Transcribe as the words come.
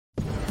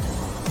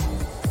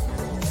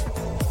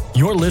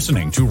You're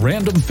listening to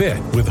Random Fit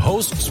with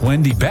hosts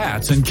Wendy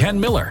Batts and Ken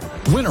Miller,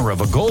 winner of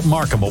a Gold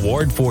Markham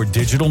Award for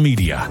Digital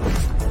Media.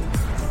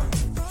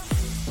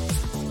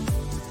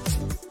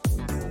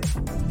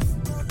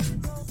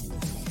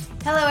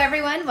 Hello,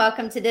 everyone.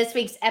 Welcome to this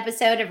week's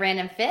episode of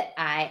Random Fit.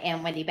 I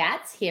am Wendy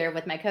Batts here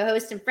with my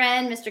co-host and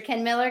friend, Mr.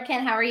 Ken Miller.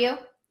 Ken, how are you?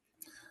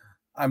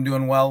 I'm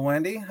doing well,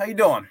 Wendy. How you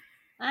doing?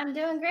 I'm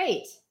doing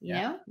great. You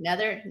know,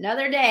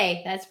 another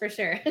day, that's for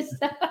sure.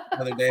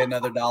 Another day,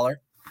 another dollar.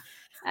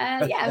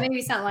 Yeah,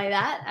 maybe something like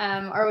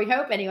that. Or we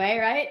hope anyway,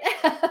 right?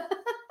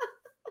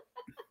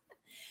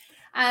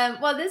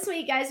 Well, this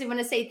week, guys, we want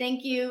to say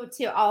thank you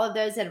to all of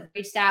those that have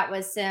reached out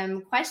with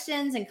some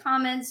questions and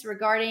comments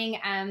regarding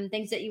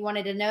things that you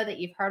wanted to know that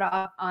you've heard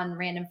on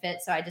Random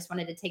Fit. So I just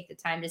wanted to take the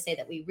time to say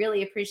that we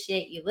really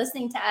appreciate you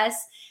listening to us.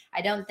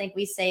 I don't think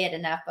we say it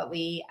enough, but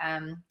we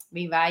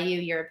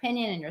value your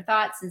opinion and your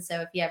thoughts. And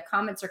so if you have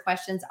comments or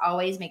questions,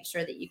 always make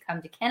sure that you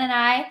come to Ken and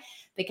I,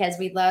 because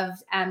we'd love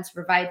to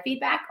provide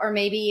feedback, or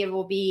maybe it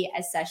will be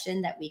a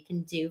session that we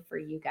can do for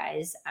you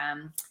guys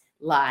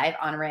live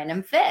on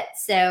Random Fit.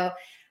 So,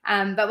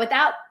 but with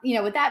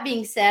that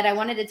being said, I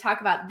wanted to talk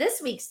about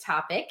this week's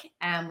topic.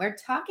 We're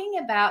talking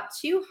about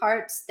two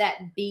hearts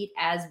that beat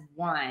as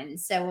one.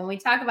 So when we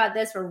talk about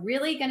this, we're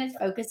really going to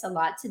focus a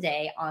lot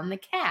today on the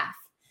calf.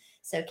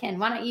 So Ken,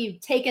 why don't you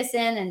take us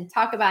in and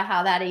talk about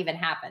how that even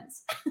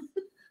happens?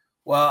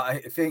 Well, I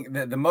think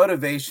that the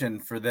motivation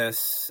for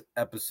this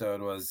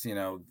episode was,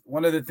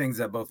 one of the things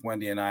that both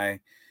Wendy and I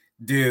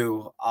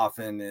do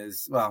often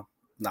is, well,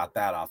 not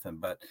that often,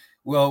 but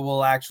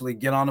we'll actually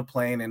get on a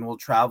plane and we'll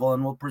travel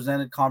and we'll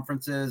present at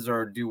conferences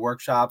or do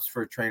workshops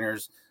for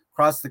trainers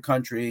across the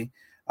country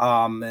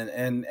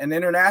and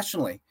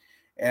internationally.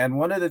 And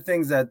one of the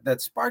things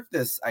that sparked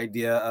this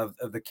idea of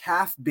the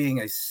calf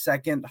being a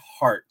second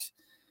heart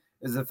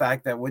is the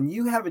fact that when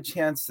you have a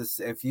chance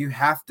to, if you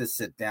have to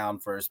sit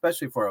down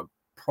especially for a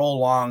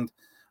prolonged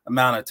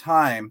amount of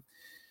time,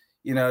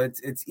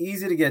 it's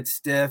easy to get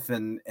stiff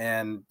and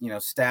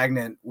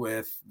stagnant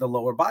with the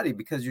lower body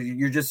because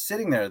you're just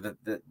sitting there.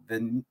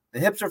 The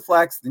hips are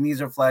flexed, the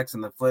knees are flexed,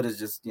 and the foot is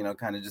just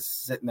kind of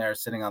just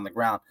sitting on the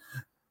ground.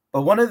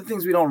 But one of the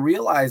things we don't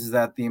realize is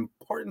that the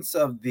importance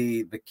of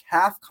the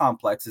calf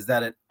complex is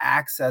that it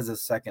acts as a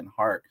second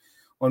heart.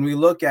 When we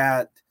look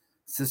at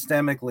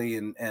systemically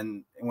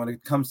and when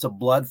it comes to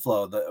blood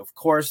flow, of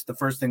course, the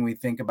first thing we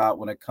think about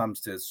when it comes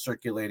to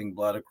circulating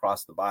blood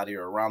across the body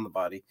or around the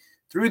body,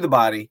 through the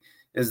body,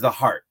 is the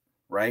heart,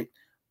 right?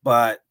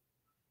 But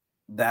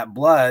that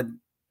blood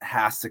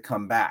has to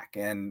come back.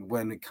 And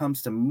when it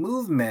comes to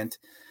movement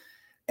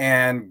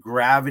and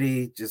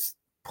gravity, just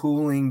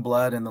pooling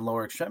blood in the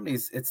lower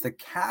extremities, it's the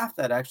calf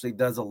that actually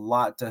does a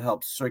lot to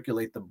help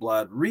circulate the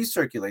blood,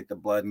 recirculate the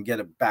blood, and get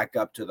it back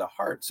up to the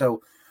heart.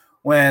 So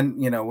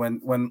when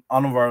on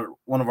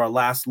one of our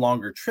last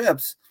longer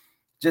trips,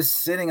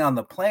 just sitting on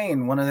the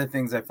plane, one of the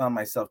things I found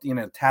myself,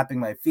 tapping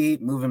my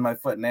feet, moving my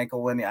foot and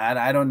ankle. When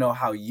I don't know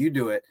how you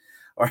do it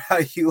or how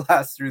you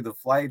last through the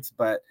flights,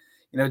 but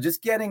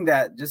just getting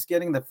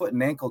the foot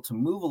and ankle to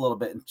move a little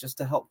bit and just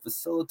to help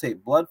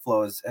facilitate blood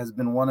flow has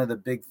been one of the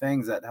big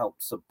things that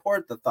help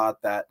support the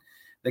thought that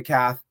the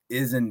calf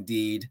is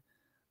indeed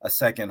a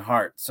second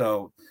heart.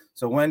 So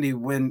Wendy,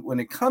 when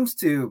it comes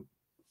to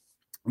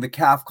the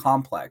calf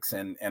complex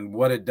and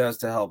what it does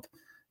to help,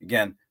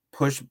 again,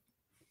 push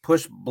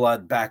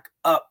blood back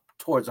up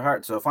towards the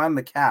heart. So if I'm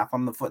the calf,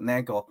 I'm the foot and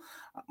ankle,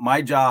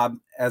 my job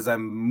as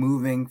I'm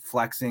moving,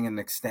 flexing, and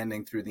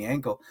extending through the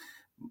ankle,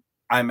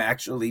 I'm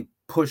actually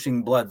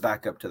pushing blood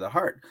back up to the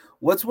heart.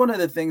 What's one of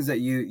the things that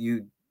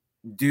you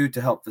do to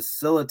help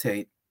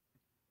facilitate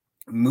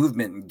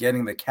movement and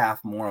getting the calf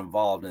more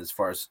involved as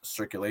far as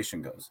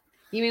circulation goes?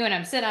 You mean when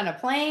I'm sitting on a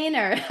plane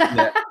or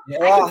Yeah.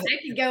 I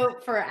could go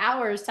for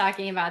hours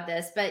talking about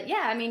this, but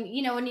yeah, I mean,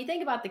 when you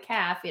think about the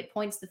calf, it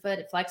points the foot,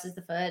 it flexes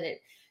the foot,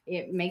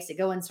 it makes it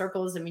go in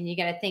circles. I mean, you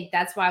got to think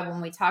that's why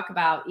when we talk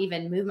about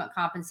even movement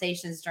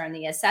compensations during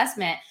the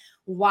assessment,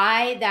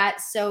 why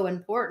that's so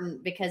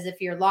important, because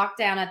if you're locked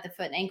down at the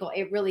foot and ankle,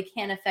 it really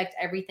can affect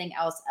everything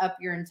else up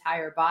your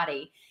entire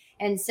body.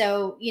 And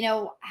so,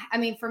 I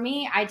mean, for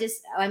me,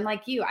 I'm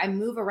like you, I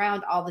move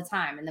around all the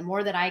time. And the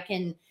more that I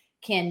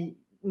can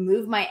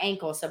move my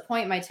ankle, so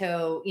point my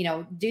toe,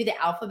 do the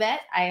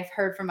alphabet. I have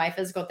heard from my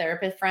physical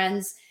therapist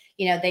friends,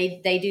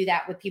 they do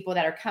that with people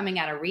that are coming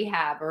out of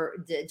rehab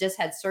or just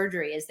had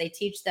surgery, is they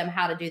teach them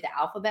how to do the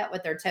alphabet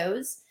with their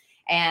toes.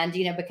 And,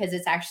 because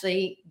it's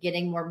actually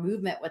getting more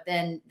movement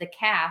within the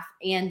calf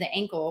and the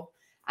ankle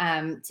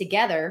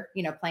together,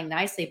 playing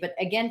nicely, but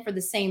again, for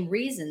the same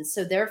reasons.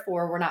 So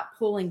therefore we're not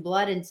pulling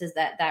blood into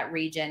that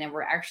region, and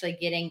we're actually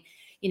getting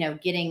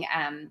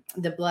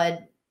the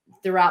blood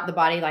throughout the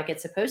body like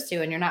it's supposed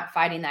to, and you're not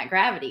fighting that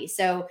gravity.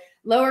 So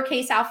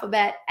lowercase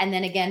alphabet, and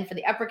then again for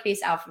the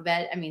uppercase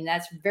alphabet, I mean,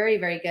 that's very,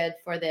 very good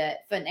for the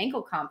foot and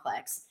ankle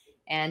complex.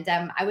 And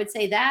I would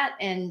say that,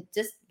 and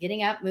just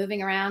getting up,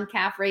 moving around,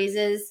 calf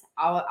raises,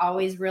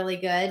 always really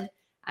good.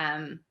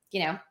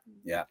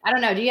 Yeah. I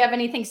don't know. Do you have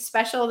anything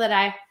special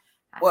that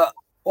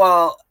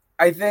Well,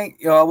 I think,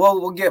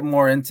 we'll get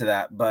more into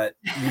that, but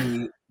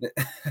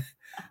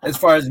as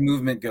far as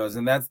movement goes,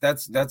 and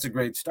that's a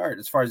great start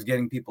as far as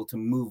getting people to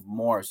move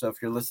more. So if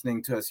you're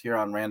listening to us here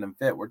on Random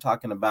Fit, we're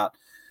talking about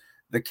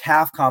the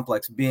calf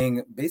complex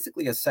being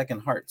basically a second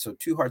heart. So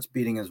two hearts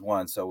beating as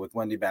one. So with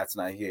Wendy Batts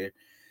and I here,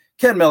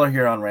 Ken Miller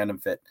here on Random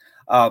Fit.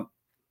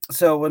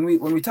 So when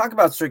we talk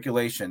about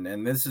circulation,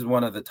 and this is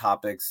one of the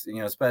topics,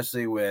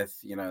 especially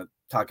with,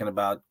 talking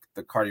about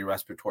the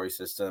cardiorespiratory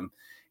system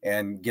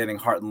and getting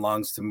heart and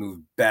lungs to move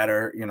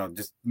better,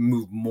 just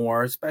move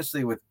more,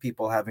 especially with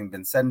people having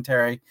been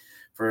sedentary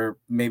for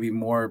maybe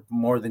more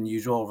than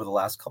usual over the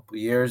last couple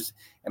of years.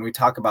 And we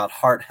talk about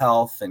heart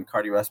health and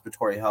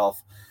cardiorespiratory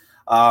health.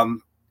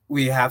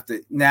 We have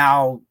to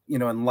now,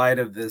 in light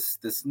of this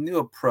new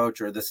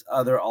approach, or this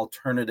other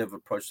alternative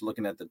approach to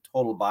looking at the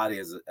total body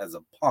as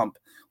a pump.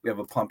 We have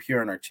a pump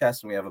here in our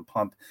chest, and we have a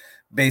pump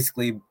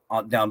basically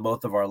down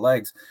both of our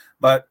legs.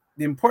 But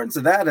the importance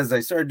of that, as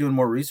I started doing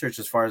more research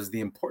as far as the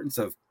importance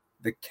of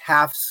the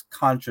calf's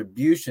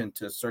contribution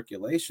to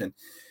circulation,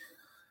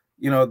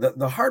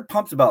 the heart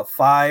pumps about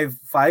 5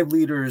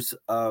 liters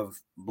of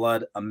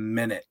blood a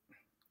minute,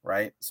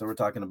 right? So we're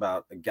talking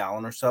about a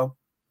gallon or so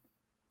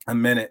a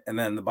minute, and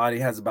then the body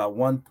has about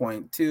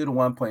 1.2 to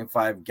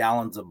 1.5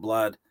 gallons of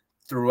blood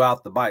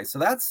throughout the body. So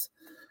that's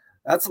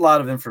a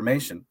lot of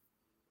information.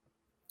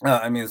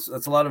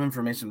 That's a lot of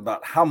information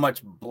about how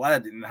much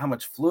blood and how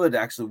much fluid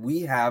actually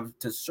we have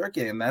to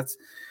circulate,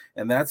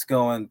 and that's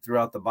going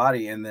throughout the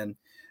body. And then,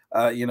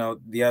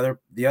 the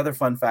other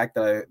fun fact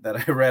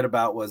that I read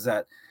about was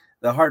that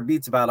the heart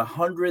beats about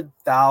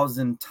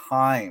 100,000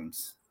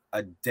 times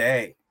a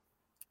day,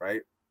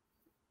 right?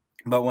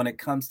 But when it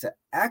comes to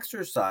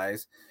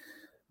exercise,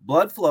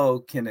 blood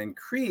flow can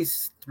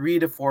increase 3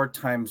 to 4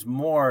 times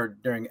more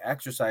during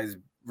exercise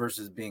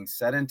versus being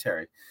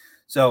sedentary.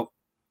 So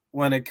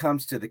when it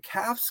comes to the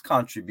calf's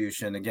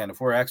contribution, again, if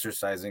we're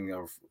exercising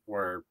or if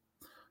we're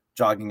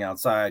jogging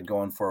outside,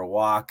 going for a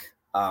walk,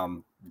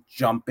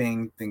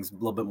 jumping, things a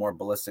little bit more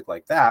ballistic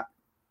like that,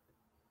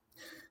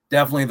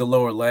 definitely the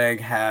lower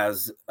leg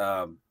has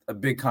a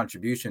big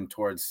contribution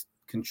towards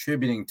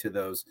contributing to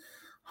those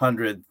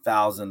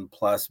 100,000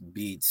 plus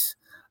beats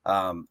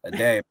a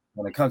day.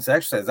 When it comes to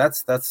exercise,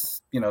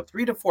 that's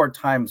 3 to 4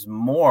 times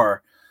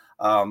more.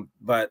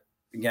 But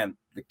again,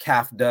 the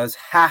calf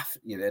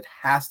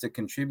has to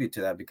contribute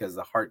to that, because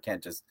the heart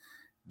can't just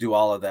do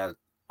all of that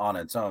on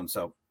its own.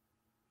 So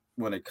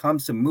when it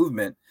comes to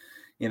movement,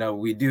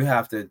 we do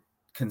have to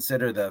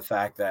consider the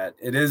fact that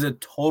it is a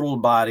total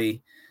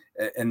body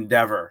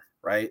endeavor,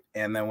 right?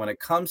 And then when it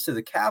comes to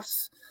the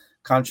calf's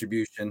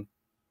contribution,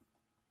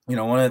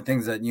 one of the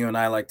things that you and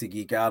I like to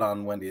geek out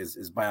on, Wendy,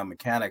 is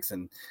biomechanics.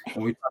 And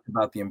when we talk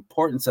about the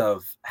importance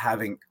of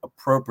having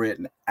appropriate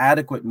and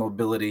adequate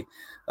mobility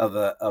of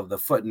the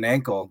foot and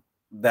ankle,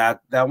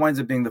 that winds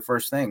up being the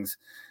first things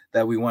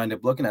that we wind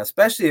up looking at,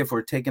 especially if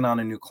we're taking on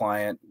a new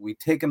client. We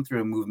take them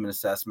through a movement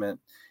assessment.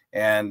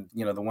 And,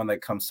 the one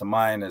that comes to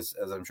mind, as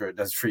I'm sure it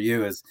does for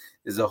you, is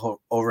a whole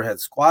overhead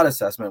squat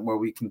assessment, where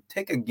we can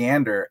take a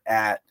gander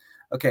at,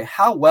 okay,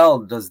 how well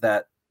does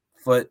that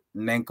foot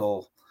and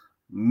ankle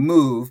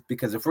move?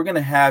 Because if we're going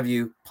to have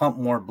you pump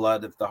more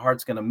blood, if the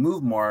heart's going to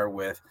move more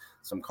with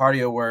some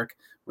cardio work,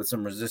 with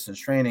some resistance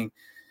training,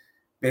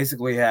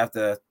 basically you have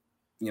to,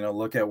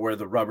 look at where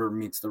the rubber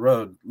meets the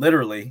road,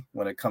 literally,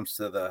 when it comes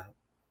to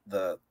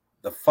the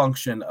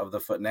function of the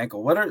foot and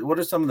ankle. What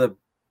are some of the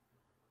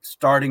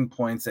starting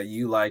points that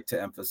you like to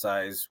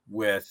emphasize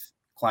with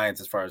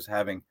clients as far as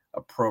having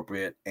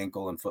appropriate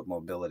ankle and foot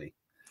mobility?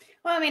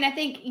 Well, I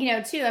think,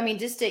 too,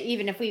 just to,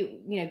 even if we,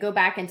 go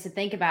back and to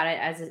think about it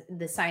as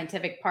the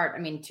scientific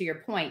part, to your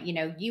point,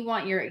 you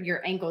want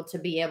your ankle to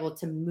be able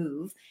to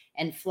move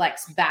and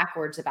flex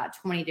backwards about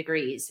 20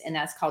 degrees. And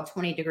that's called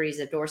 20 degrees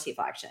of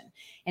dorsiflexion.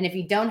 And if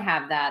you don't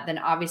have that, then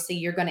obviously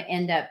you're going to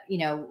end up,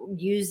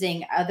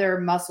 using other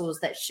muscles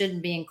that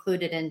shouldn't be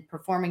included in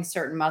performing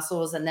certain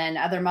muscles. And then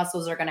other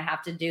muscles are going to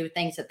have to do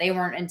things that they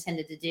weren't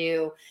intended to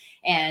do.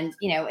 And,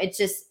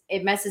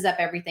 it messes up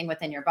everything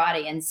within your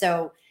body. And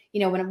so,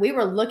 when we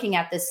were looking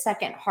at this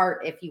second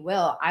heart, if you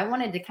will, I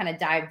wanted to kind of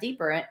dive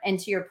deeper. And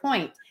to your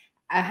point,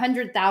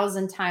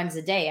 100,000 times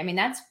a day.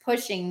 That's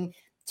pushing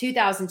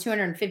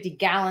 2,250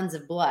 gallons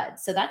of blood.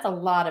 So that's a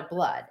lot of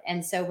blood.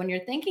 And so when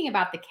you're thinking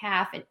about the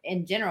calf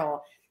in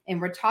general,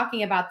 and we're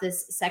talking about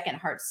this second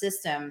heart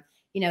system,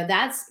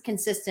 that's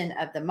consistent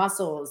of the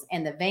muscles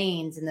and the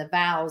veins and the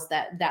valves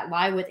that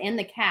lie within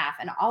the calf.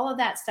 And all of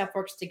that stuff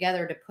works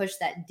together to push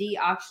that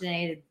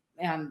deoxygenated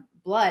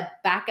blood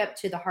back up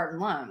to the heart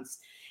and lungs.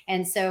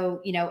 And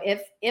so,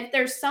 if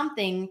there's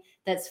something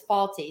that's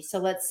faulty, so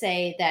let's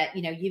say that,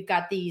 you've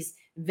got these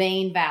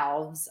vein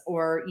valves,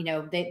 or,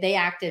 they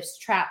act as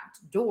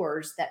trapped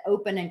doors that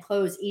open and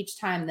close each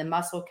time the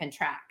muscle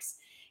contracts.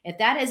 If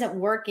that isn't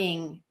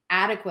working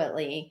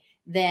adequately,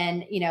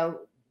 then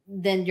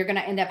you're going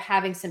to end up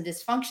having some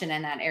dysfunction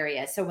in that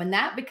area. So when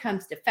that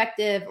becomes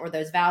defective, or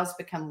those valves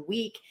become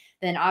weak,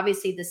 then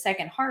obviously the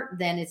second heart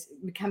then is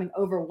becoming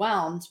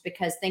overwhelmed,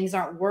 because things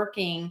aren't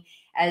working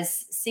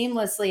as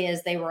seamlessly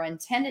as they were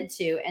intended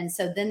to. And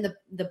so then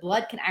the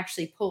blood can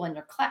actually pull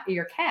in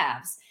your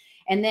calves.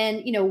 And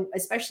then,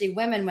 especially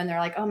women, when they're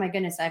like, oh my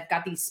goodness, I've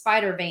got these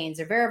spider veins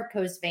or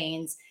varicose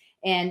veins.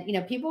 And,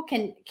 people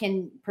can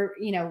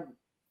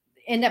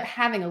end up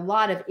having a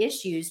lot of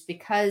issues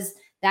because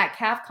that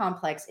calf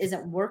complex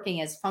isn't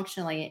working as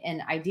functionally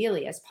and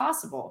ideally as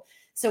possible.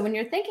 So when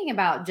you're thinking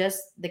about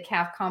just the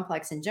calf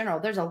complex in general,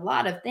 there's a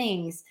lot of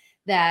things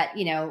that,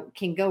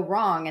 can go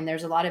wrong. And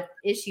there's a lot of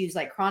issues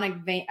like chronic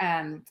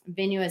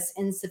venous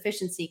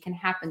insufficiency can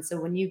happen. So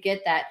when you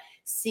get that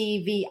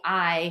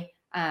CVI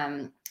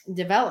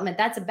development,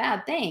 that's a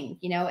bad thing,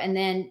 and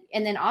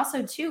then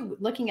also too,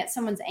 looking at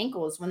someone's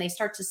ankles when they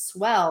start to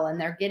swell and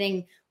they're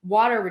getting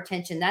water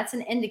retention, that's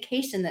an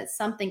indication that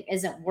something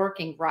isn't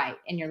working right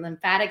and your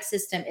lymphatic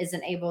system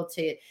isn't able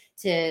to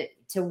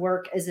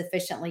work as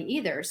efficiently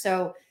either.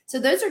 So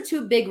those are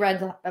two big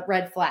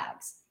red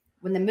flags.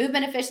 When the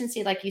movement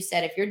efficiency, like you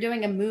said, if you're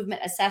doing a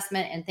movement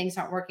assessment and things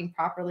aren't working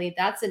properly,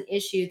 that's an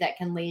issue that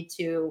can lead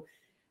to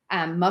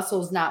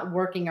muscles not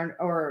working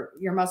or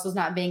your muscles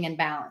not being in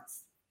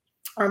balance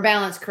or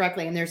balanced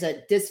correctly. And there's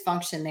a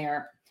dysfunction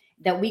there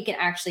that we can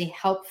actually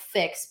help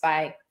fix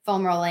by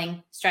foam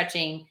rolling,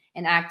 stretching,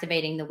 and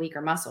activating the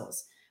weaker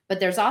muscles. But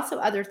there's also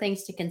other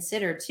things to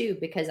consider too,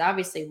 because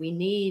obviously we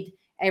need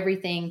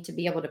everything to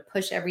be able to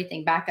push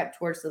everything back up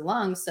towards the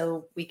lungs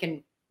so we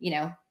can,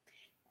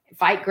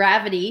 fight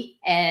gravity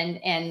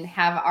and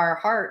have our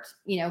heart,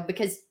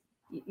 because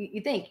you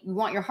think you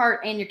want your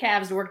heart and your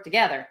calves to work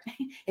together.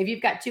 If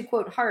you've got two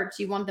quote hearts,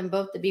 you want them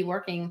both to be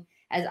working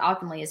as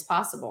optimally as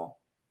possible.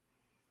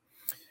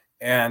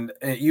 And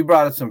you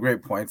brought up some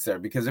great points there,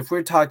 because if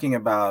we're talking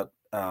about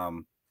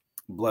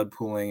blood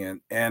pooling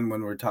and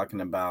when we're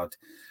talking about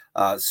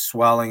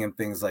swelling and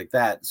things like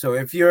that. So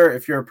if you're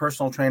a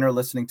personal trainer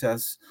listening to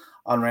us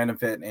on Random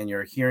Fit and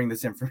you're hearing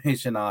this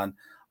information on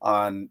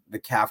the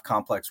calf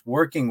complex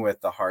working with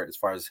the heart as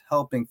far as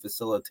helping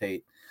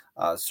facilitate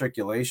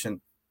circulation,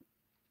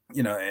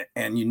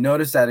 and you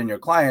notice that in your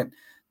client,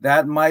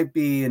 that might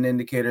be an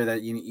indicator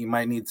that you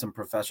might need some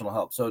professional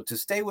help. So to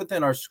stay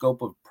within our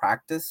scope of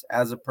practice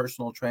as a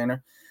personal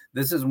trainer,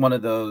 this is one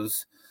of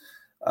those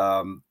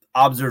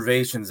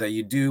observations that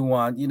you don't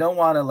want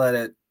to let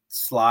it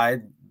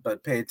slide,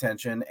 but pay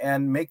attention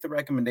and make the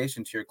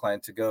recommendation to your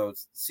client to go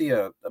see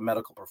a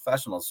medical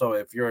professional. So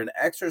if you're an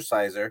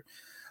exerciser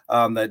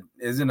that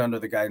isn't under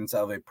the guidance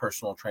of a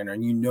personal trainer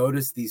and you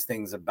notice these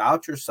things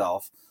about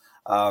yourself,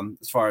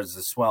 as far as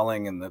the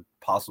swelling and the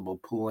possible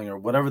pooling or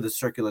whatever the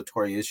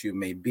circulatory issue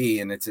may be,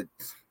 and it's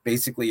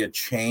basically a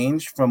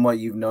change from what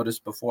you've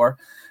noticed before,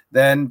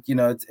 then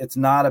it's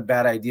not a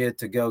bad idea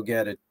to go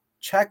get a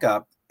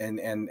checkup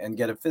and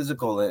get a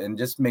physical and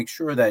just make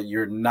sure that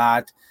you're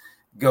not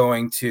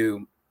going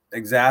to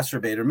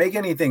exacerbate or make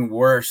anything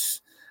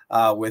worse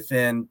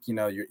within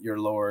your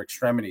lower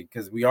extremity,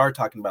 because we are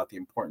talking about the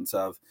importance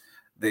of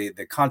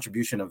the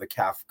contribution of the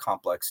calf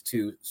complex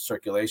to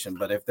circulation.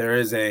 But if there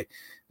is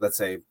let's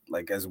say,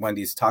 like as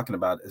Wendy's talking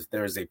about, if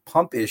there is a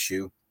pump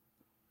issue,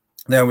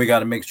 then we got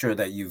to make sure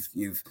that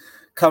you've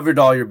covered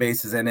all your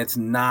bases and it's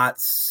not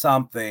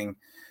something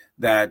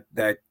that's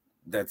a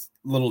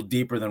little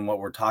deeper than what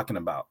we're talking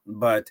about.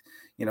 But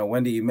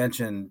Wendy, you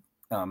mentioned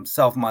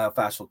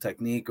self-myofascial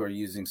technique or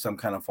using some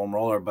kind of foam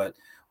roller, but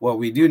what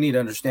we do need to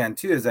understand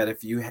too is that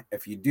if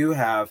you do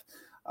have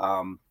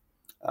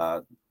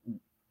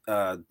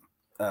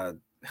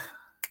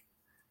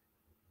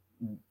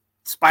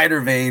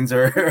spider veins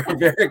or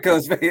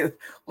varicose veins,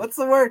 what's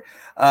the word?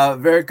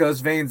 Varicose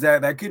veins,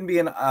 that could be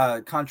a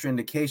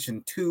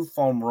contraindication to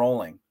foam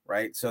rolling,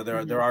 right? So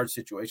there are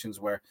situations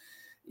where,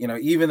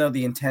 even though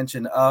the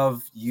intention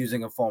of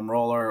using a foam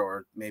roller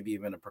or maybe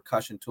even a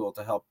percussion tool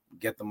to help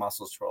get the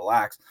muscles to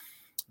relax,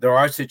 there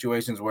are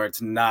situations where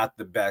it's not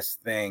the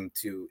best thing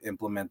to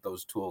implement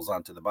those tools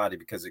onto the body,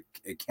 because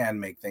it can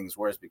make things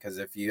worse. Because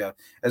if you have,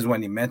 as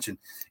Wendy mentioned,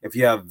 if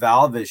you have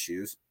valve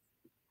issues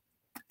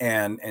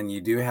and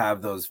you do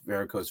have those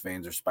varicose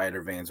veins or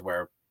spider veins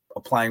where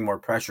applying more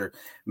pressure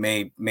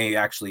may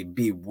actually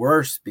be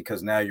worse,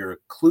 because now you're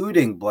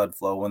occluding blood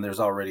flow when there's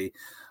already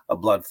a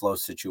blood flow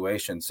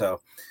situation.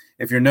 So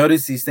if you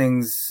notice these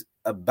things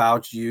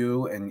about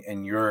you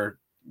and your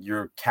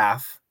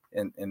calf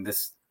in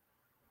this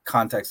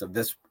context of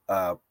this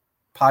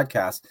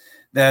podcast,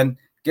 then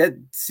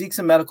seek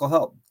some medical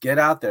help. Get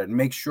out there and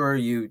make sure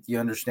you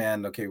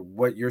understand, okay,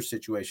 what your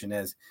situation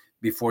is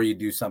before you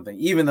do something,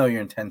 even though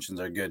your intentions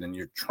are good and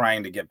you're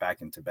trying to get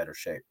back into better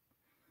shape.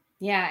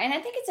 Yeah. And I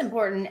think it's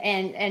important.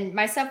 And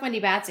myself,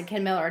 Wendy Batts, and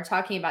Ken Miller are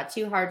talking about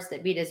two hearts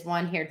that beat as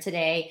one here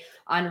today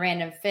on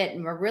Random Fit.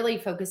 And we're really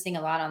focusing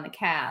a lot on the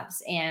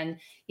calves. And,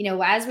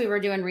 as we were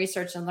doing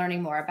research and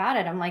learning more about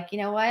it, I'm like, you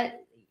know what?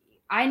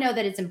 I know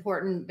that it's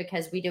important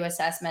because we do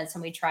assessments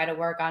and we try to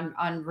work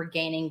on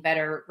regaining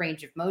better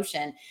range of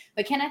motion.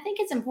 But Ken, I think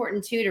it's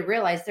important too to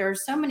realize there are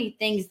so many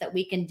things that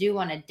we can do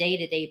on a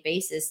day-to-day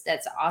basis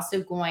that's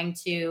also going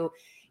to,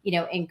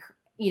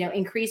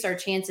 increase our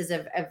chances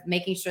of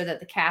making sure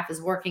that the calf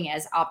is working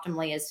as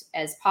optimally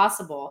as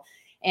possible.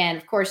 And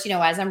of course,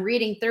 as I'm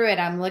reading through it,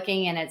 I'm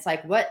looking and it's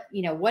like, what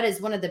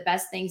is one of the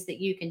best things that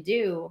you can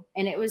do?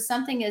 And it was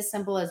something as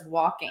simple as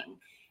walking.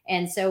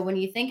 And so when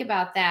you think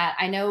about that,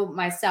 I know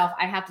myself,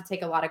 I have to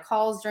take a lot of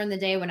calls during the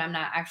day when I'm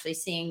not actually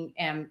seeing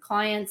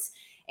clients.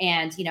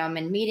 And, I'm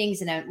in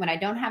meetings, and when I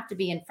don't have to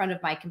be in front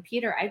of my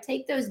computer, I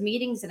take those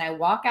meetings and I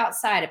walk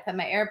outside. I put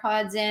my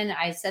AirPods in,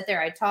 I sit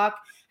there, I talk.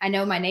 I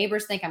know my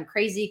neighbors think I'm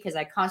crazy because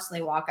I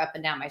constantly walk up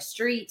and down my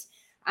street.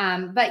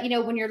 But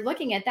when you're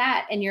looking at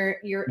that and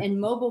you're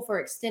immobile for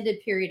extended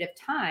period of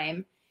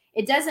time,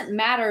 it doesn't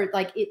matter.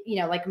 Like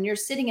like when you're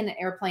sitting in an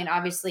airplane,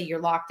 obviously you're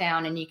locked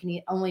down and you can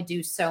only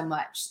do so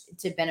much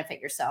to benefit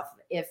yourself.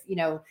 If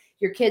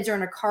your kids are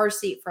in a car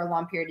seat for a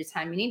long period of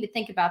time, you need to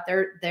think about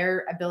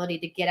their ability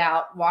to get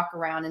out, walk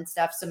around and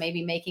stuff. So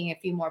maybe making a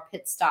few more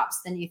pit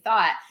stops than you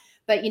thought.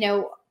 But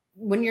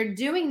when you're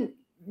doing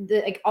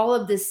all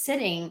of this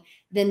sitting,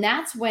 then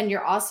that's when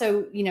you're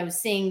also,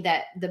 seeing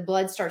that the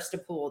blood starts to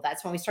pool.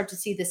 That's when we start to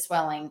see the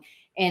swelling,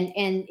 and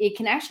it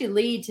can actually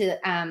lead to,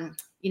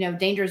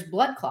 dangerous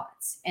blood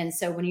clots. And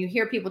so when you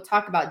hear people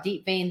talk about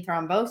deep vein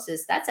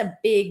thrombosis, that's a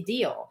big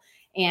deal.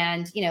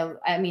 And,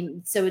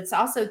 so it's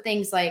also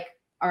things like,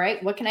 all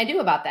right, what can I do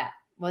about that?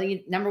 Well,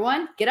 number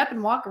one, get up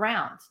and walk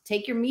around,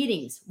 take your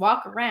meetings,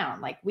 walk around.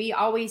 Like we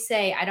always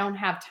say, I don't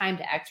have time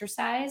to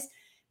exercise,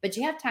 but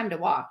you have time to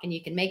walk, and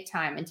you can make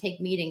time and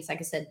take meetings. Like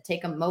I said,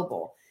 take them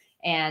mobile.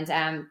 And,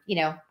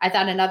 I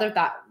thought another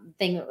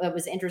thing that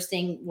was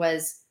interesting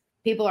was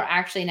people are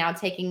actually now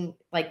taking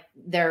like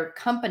their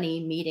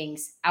company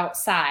meetings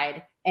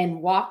outside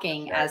and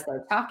walking as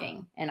they're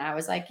talking. And I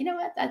was like, you know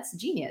what, that's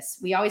genius.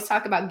 We always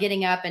talk about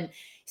getting up and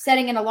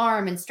setting an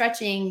alarm and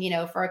stretching,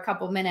 for a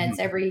couple minutes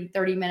every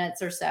 30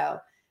 minutes or so,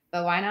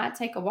 but why not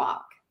take a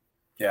walk?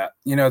 Yeah.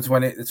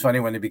 It's funny,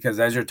 Wendy, because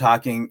as you're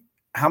talking,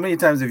 how many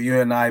times have you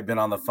and I been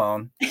on the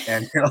phone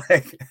and you're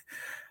like,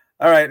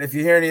 all right, if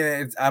you hear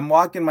anything, I'm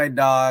walking my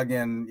dog,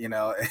 and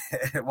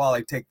while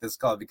I take this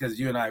call, because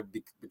you and I,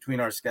 between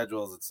our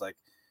schedules, it's like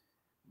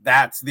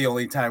that's the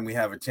only time we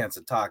have a chance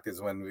to talk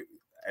is when we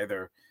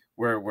either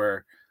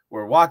we're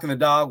walking the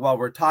dog while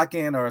we're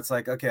talking, or it's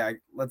like, okay,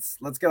 let's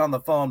get on the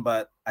phone,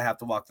 but I have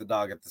to walk the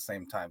dog at the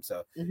same time.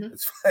 So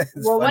it's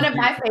well, one of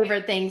my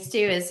favorite things too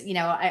is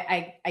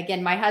I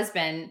again, my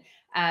husband,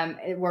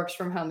 it works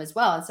from home as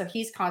well. And so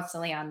he's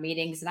constantly on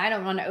meetings, and I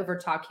don't want to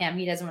overtalk him.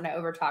 He doesn't want to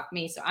overtalk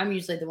me. So I'm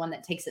usually the one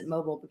that takes it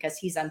mobile, because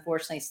he's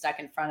unfortunately stuck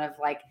in front of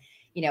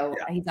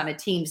he's on a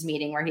Teams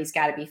meeting where he's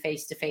got to be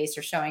face to face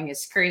or showing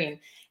his screen.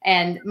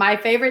 And my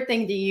favorite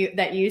thing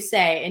that you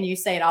say, and you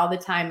say it all the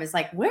time, is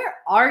like, where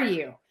are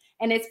you?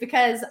 And it's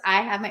because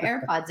I have my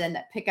AirPods in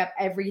that pick up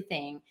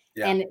everything,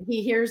 and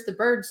he hears the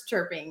birds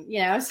chirping,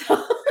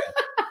 so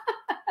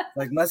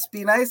like, must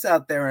be nice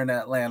out there in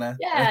Atlanta.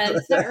 Yeah,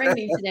 it's not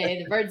raining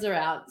today. The birds are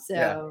out.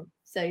 So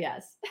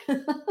yes.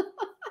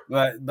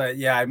 but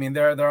yeah, I mean,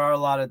 there are a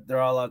lot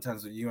of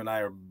times that you and I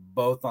are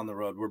both on the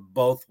road. We're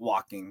both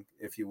walking,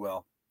 if you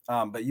will.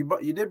 But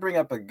you did bring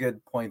up a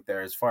good point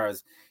there, as far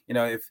as,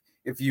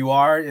 if you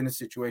are in a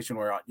situation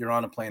where you're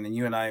on a plane, and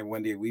you and I,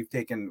 Wendy, we've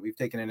taken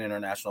an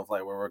international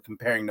flight where we're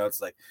comparing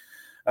notes, like,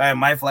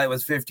 my flight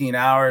was 15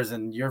 hours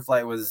and your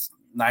flight was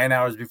 9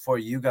 hours before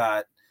you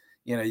got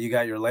your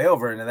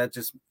layover. And that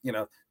just,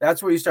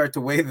 that's where you start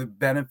to weigh the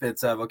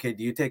benefits of, okay,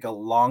 do you take a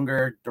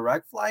longer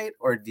direct flight,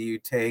 or do you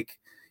take,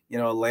 a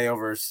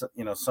layover,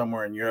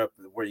 somewhere in Europe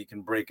where you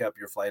can break up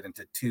your flight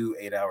into 2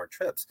 8-hour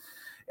trips?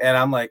 And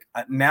I'm like,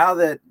 now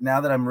that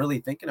I'm really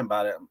thinking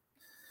about it,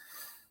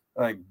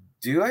 like,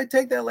 do I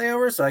take that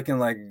layover so I can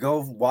like go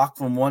walk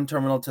from one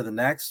terminal to the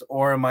next?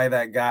 Or am I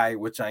that guy,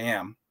 which I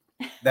am,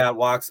 that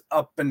walks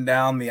up and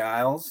down the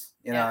aisles?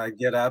 I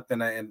get up,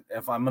 and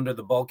if I'm under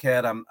the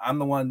bulkhead, I'm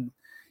the one,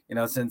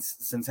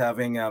 since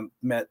having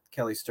met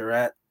Kelly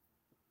Starrett,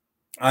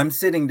 I'm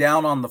sitting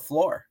down on the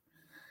floor,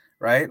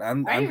 right?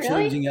 I'm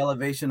changing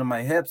elevation of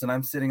my hips, and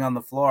I'm sitting on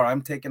the floor.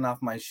 I'm taking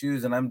off my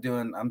shoes, and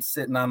I'm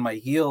sitting on my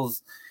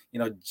heels,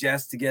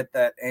 just to get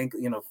that ankle,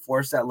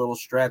 force that little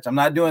stretch. I'm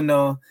not doing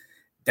no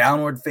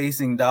downward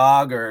facing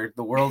dog or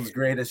the world's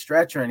greatest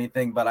stretch or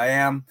anything, but I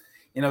am,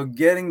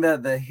 getting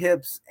the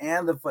hips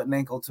and the foot and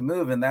ankle to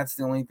move. And that's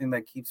the only thing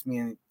that keeps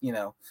me,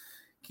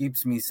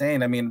 keeps me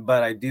sane. I mean,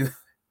 but I do,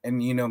 and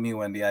me,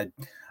 Wendy,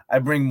 I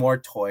bring more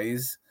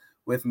toys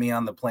with me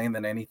on the plane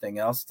than anything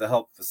else to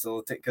help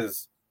facilitate,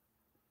 because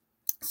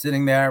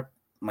sitting there,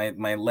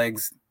 my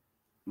legs,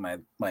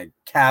 my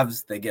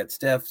calves, they get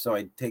stiff. So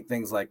I take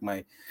things like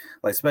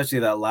especially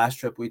that last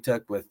trip we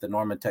took with the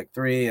Normatec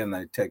 3, and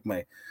I take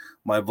my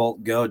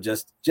Volt Go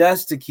just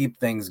to keep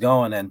things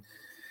going. And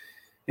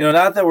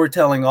not that we're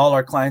telling all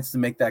our clients to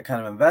make that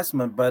kind of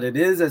investment, but it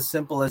is as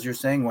simple as you're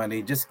saying,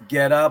 Wendy. Just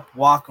get up,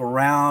 walk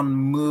around,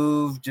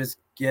 move, just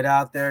get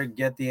out there,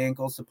 get the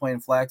ankles to point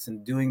and flex,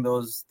 and doing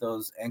those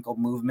ankle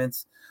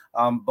movements.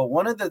 But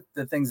one of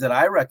the things that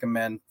I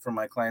recommend for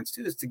my clients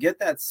too is to get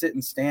that sit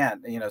and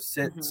stand,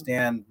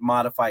 stand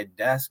modified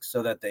desk,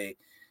 so that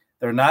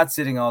they're not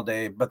sitting all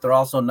day, but they're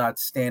also not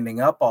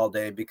standing up all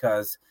day,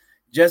 because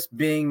just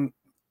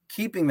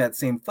keeping that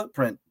same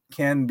footprint,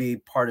 can be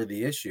part of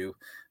the issue,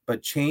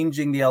 but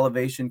changing the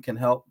elevation can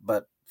help.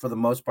 But for the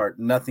most part,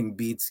 nothing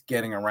beats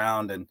getting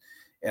around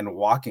and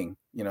walking,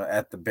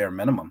 at the bare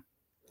minimum.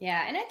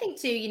 Yeah. And I think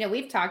too,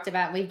 we've talked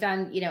about, we've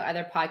done,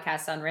 other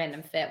podcasts on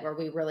Random Fit where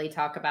we really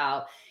talk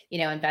about,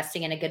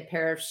 investing in a good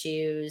pair of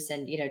shoes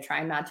and,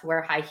 trying not to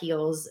wear high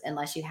heels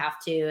unless you have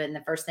to. And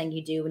the first thing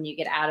you do when you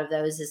get out of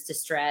those is to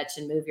stretch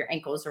and move your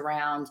ankles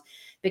around.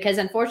 Because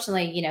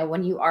unfortunately,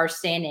 when you are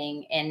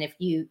standing and if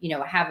you,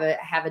 have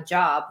a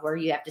job where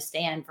you have to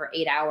stand for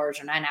 8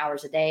 hours or 9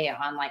 hours a day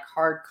on like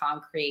hard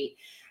concrete,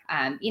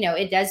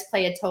 it does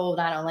play a toll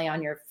not only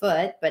on your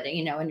foot, but,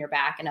 in your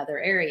back and other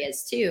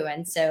areas too.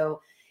 And so,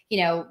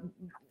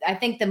 I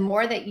think the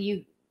more that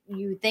you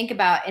think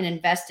about and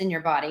invest in your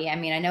body, I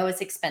mean, I know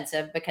it's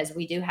expensive because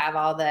we do have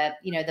all the,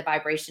 the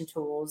vibration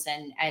tools,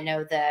 and I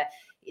know the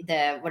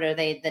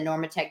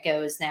Normatec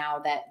Goes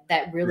now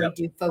that really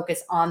do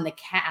focus on the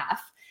calf.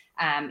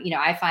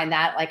 I find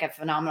that like a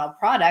phenomenal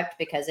product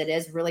because it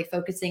is really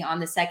focusing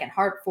on the second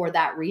heart for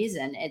that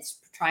reason. It's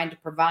trying to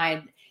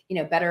provide,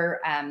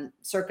 better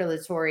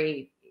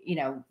circulatory,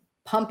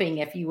 pumping,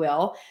 if you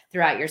will,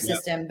 throughout your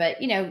system.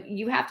 But,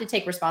 you have to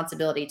take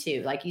responsibility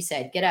too. Like you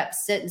said, get up,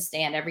 sit and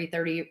stand every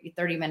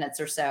 30 minutes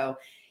or so.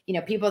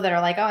 People that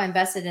are like, oh, I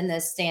invested in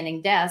this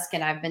standing desk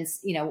and I've been,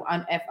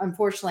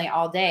 unfortunately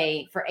all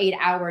day for 8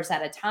 hours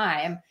at a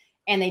time,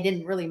 and they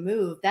didn't really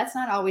move. That's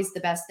not always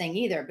the best thing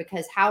either,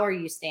 because how are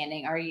you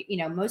standing? Are you,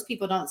 most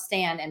people don't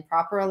stand in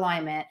proper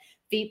alignment,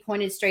 feet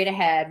pointed straight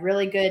ahead,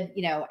 really good,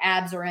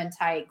 abs are in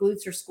tight,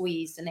 glutes are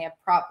squeezed, and they have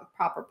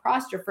proper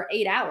posture for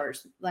 8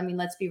 hours. I mean,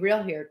 let's be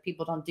real here.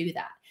 People don't do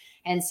that.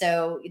 And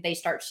so they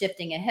start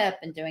shifting a hip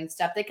and doing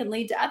stuff that can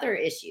lead to other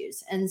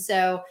issues. And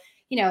so,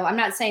 I'm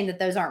not saying that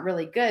those aren't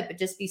really good, but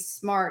just be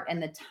smart in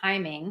the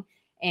timing.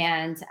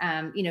 And,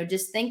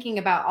 just thinking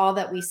about all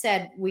that we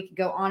said, we could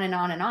go on and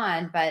on and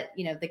on, but,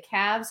 the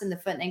calves and the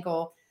foot and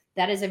ankle,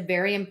 that is a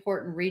very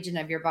important region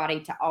of your body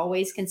to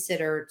always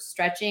consider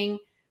stretching,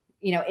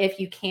 if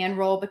you can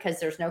roll, because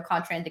there's no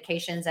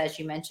contraindications, as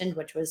you mentioned,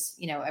 which was,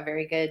 a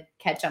very good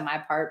catch on my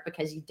part,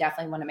 because you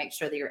definitely want to make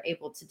sure that you're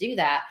able to do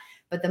that.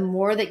 But the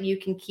more that you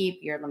can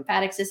keep your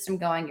lymphatic system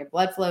going, your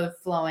blood flow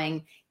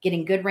flowing,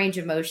 getting good range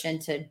of motion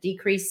to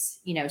decrease,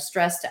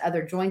 stress to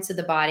other joints of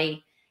the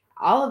body,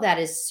 all of that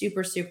is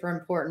super, super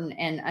important.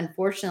 And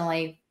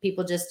unfortunately,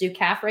 people just do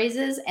calf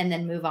raises and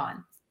then move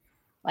on.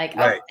 Like,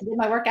 right. Oh, I did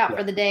my workout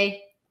for the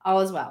day. All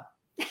is well.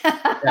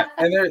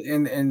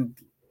 And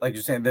like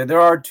you're saying, there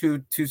are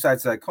two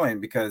sides to that coin,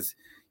 because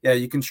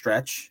you can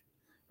stretch,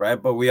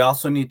 right? But we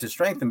also need to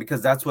strengthen,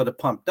 because that's what a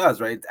pump does,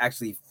 right? It's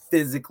actually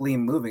physically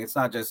moving. It's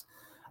not just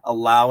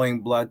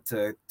allowing blood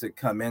to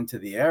come into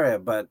the area,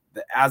 but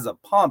as a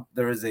pump,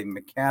 there is a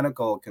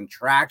mechanical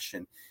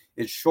contraction.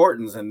 It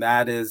shortens, and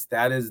that is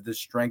the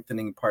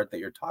strengthening part that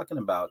you're talking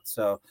about.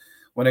 So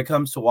when it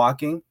comes to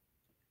walking,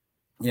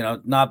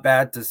 not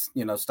bad to,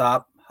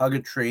 stop, hug a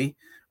tree,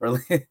 or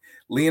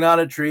lean on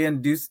a tree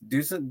and do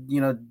some,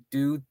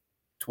 do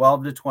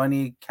 12 to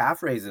 20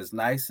 calf raises,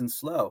 nice and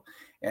slow,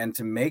 and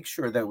to make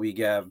sure that we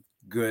get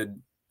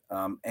good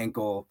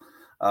ankle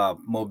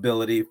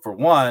mobility for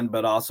one,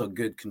 but also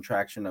good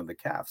contraction of the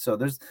calf. So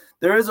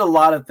there is a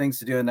lot of things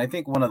to do. And I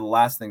think one of the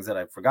last things that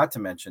I forgot to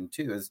mention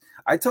too is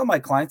I tell my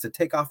clients to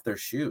take off their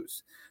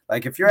shoes.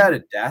 Like if you're at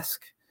a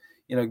desk,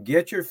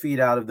 get your feet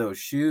out of those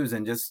shoes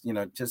and just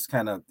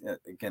kind of,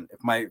 again,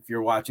 if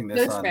you're watching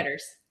this on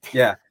spreaders.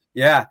 Yeah.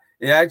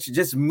 Actually,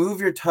 just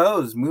move your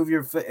toes, move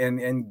your foot,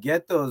 and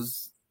get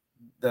those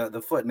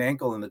the foot and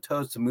ankle and the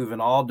toes to move in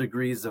all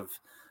degrees of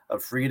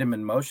freedom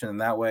and motion. And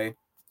that way,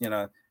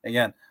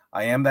 again,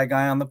 I am that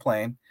guy on the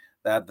plane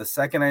that the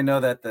second I know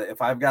that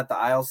if I've got the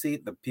aisle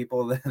seat, the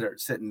people that are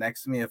sitting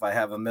next to me, if I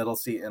have a middle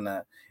seat and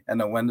a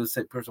window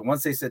seat person,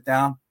 once they sit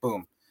down,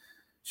 boom,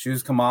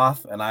 shoes come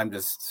off, and I'm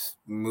just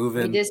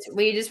moving.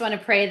 We just want to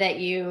pray that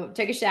you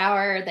took a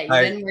shower, that you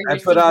didn't wear your I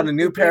put on a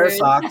new pair of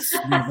socks.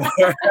 But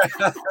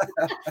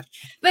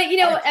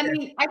I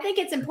mean, I think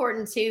it's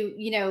important to,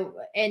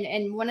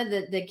 and one of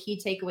the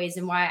key takeaways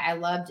and why I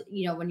loved,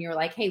 when you're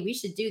like, hey, we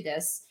should do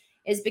this,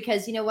 is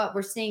because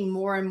we're seeing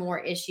more and more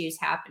issues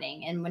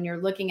happening. And when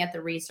you're looking at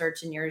the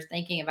research and you're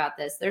thinking about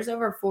this, there's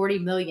over 40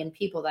 million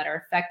people that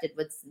are affected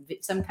with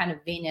some kind of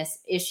venous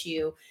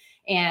issue.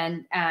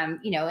 And,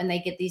 and they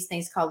get these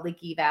things called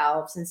leaky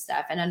valves and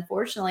stuff. And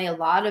unfortunately, a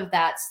lot of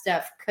that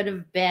stuff could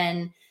have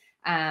been,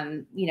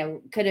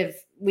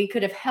 we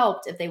could have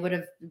helped if they would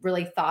have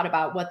really thought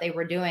about what they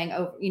were doing,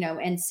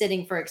 and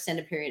sitting for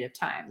extended period of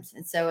times.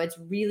 And so it's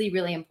really,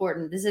 really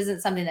important. This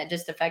isn't something that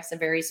just affects a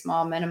very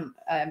small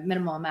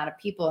minimal amount of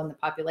people in the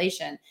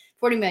population.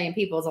 40 million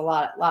people is a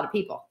lot of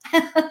people.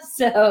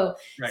 So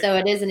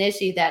it is an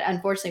issue that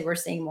unfortunately we're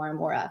seeing more and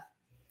more of.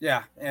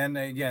 Yeah. And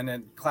again,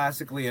 and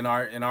classically in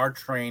our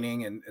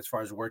training, and as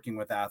far as working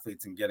with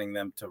athletes and getting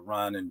them to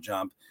run and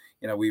jump,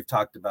 we've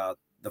talked about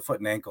the foot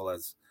and ankle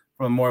as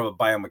from more of a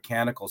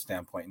biomechanical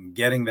standpoint, and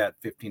getting that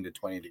 15 to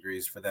 20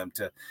 degrees for them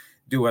to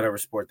do whatever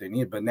sport they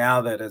need. But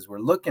now that as we're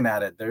looking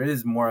at it, there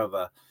is more of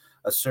a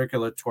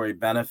circulatory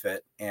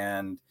benefit.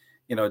 And,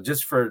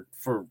 just for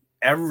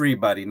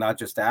everybody, not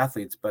just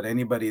athletes, but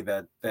anybody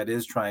that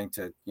is trying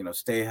to,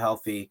 stay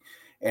healthy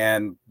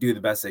and do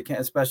the best they can,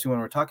 especially when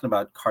we're talking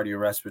about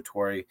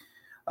cardiorespiratory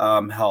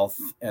health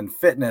and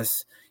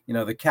fitness.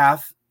 The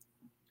calf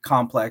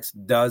complex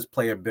does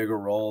play a bigger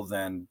role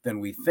than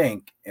we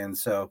think. And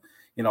so,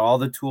 all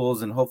the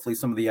tools and hopefully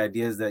some of the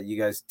ideas that you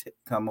guys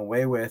come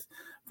away with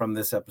from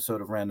this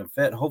episode of Random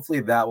Fit, hopefully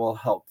that will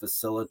help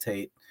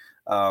facilitate,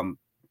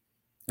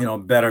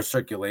 better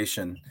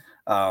circulation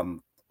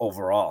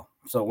overall.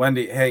 So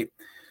Wendy, hey,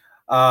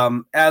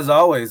 as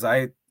always,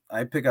 I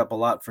pick up a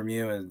lot from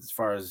you as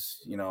far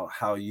as,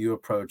 how you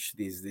approach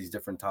these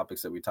different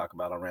topics that we talk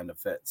about on Random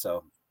Fit.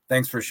 So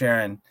thanks for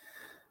sharing.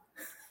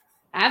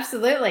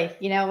 Absolutely.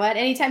 You know what?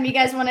 Anytime you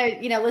guys want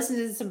to, listen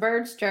to some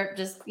birds chirp,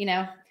 just,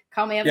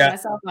 call me up on my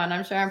cell phone.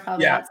 I'm sure I'm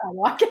probably outside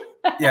walking.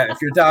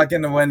 If you're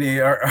talking to Wendy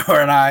or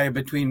and I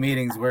between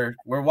meetings, we're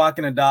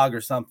walking a dog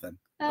or something.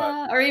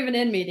 Or even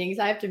in meetings,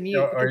 I have to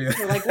mute.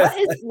 They're like,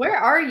 where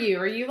are you?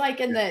 Are you like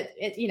in the,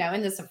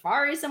 in the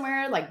safari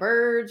somewhere, like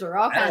birds or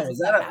all kinds of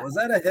stuff? Was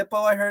that a hippo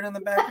I heard in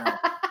the background?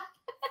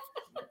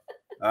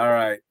 All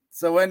right.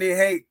 So Wendy,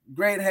 hey,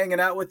 great hanging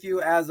out with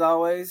you as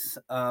always.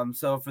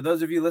 So for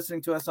those of you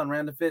listening to us on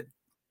Random Fit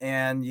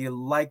and you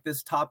like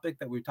this topic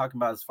that we're talking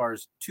about as far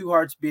as two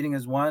hearts beating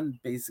as one,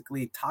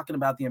 basically talking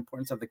about the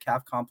importance of the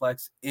calf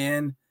complex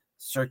in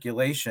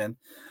circulation,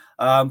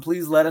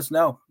 please let us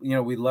know.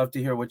 We'd love to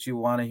hear what you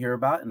want to hear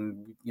about,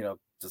 and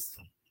just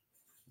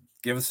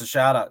give us a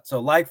shout out.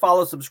 So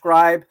follow,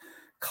 subscribe,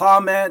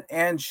 comment,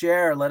 and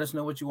share. Let us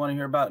know what you want to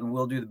hear about, and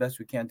we'll do the best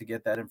we can to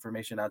get that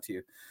information out to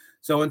you.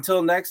 So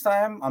until next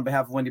time, on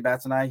behalf of Wendy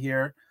Batts and I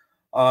here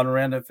on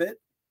Random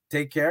Fit,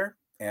 take care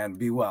and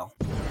be well.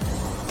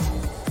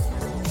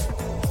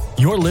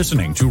 You're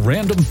listening to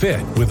Random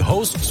Fit with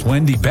hosts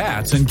Wendy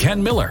Batts and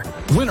Ken Miller,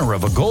 winner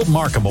of a Gold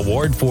Markham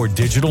Award for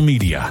Digital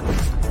Media.